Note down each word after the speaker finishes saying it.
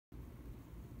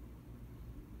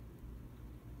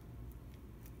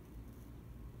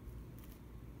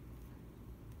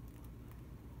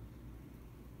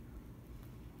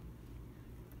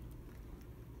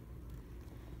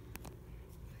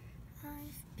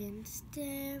been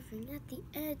staring at the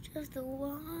edge of the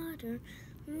water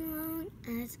long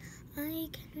as I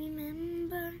can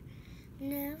remember,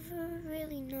 never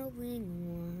really knowing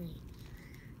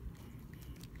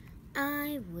why.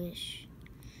 I wish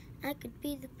I could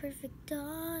be the perfect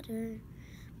daughter,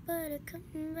 but I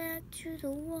come back to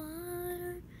the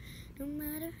water no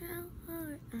matter how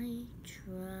hard I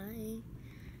try.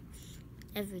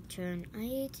 Every turn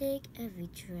I take, every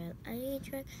trail I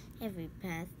track, every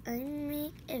path I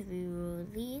make, every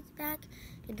road leads back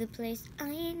to the place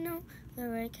I know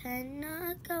where I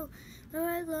cannot go, where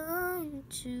I long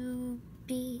to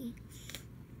be.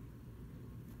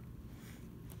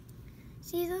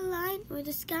 See the line where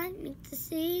the sky meets the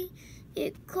sea,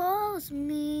 it calls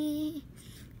me,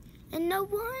 and no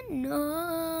one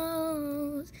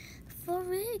knows before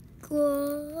it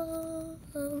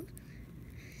goes.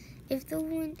 If the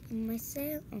wind in my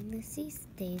sail on the sea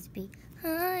stays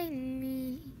behind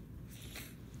me,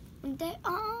 and they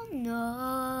all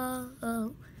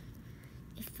know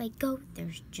if I go,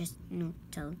 there's just no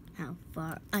telling how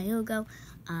far I'll go.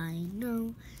 I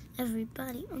know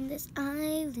everybody on this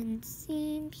island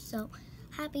seems so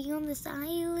happy on this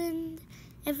island.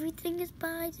 Everything is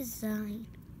by design.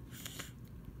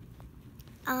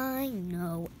 I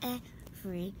know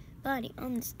everybody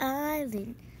on this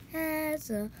island has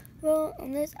a role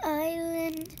on this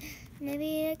island.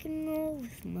 Maybe I can roll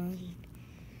with mine.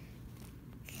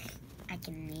 I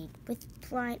can lead with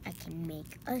pride. I can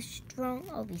make us strong.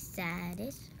 I'll be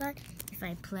satisfied if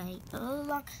I play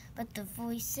along. But the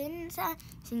voice inside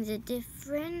sings a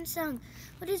different song.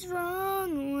 What is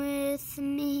wrong with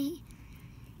me?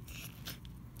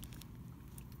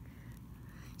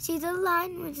 See the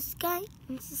line where the sky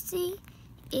meets the sea?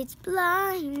 It's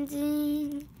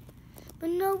blinding, but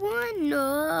no one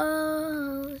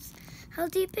knows how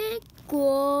deep it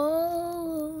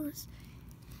goes.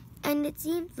 And it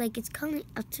seems like it's calling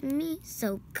out to me,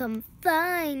 so come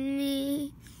find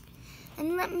me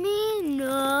and let me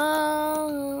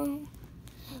know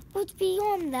what's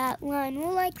beyond that line.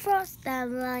 Will I cross that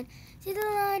line? See the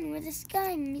line where the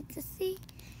sky meets the sea?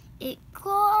 It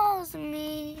calls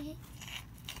me,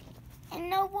 and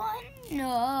no one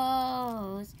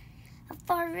knows how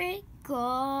far it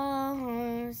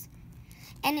goes.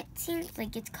 And it seems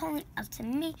like it's calling out to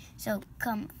me, so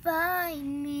come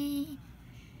find me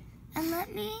and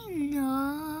let me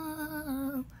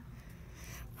know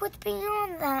what's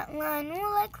beyond that line.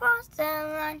 Will I cross that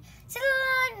line? See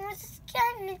the line where the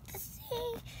sky meets the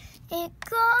sea? It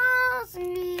calls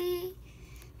me,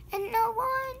 and no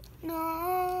one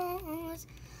knows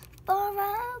how far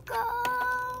I'll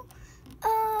go.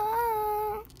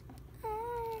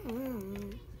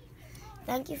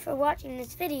 Thank you for watching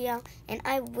this video, and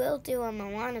I will do a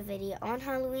Moana video on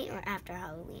Halloween or after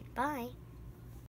Halloween. Bye.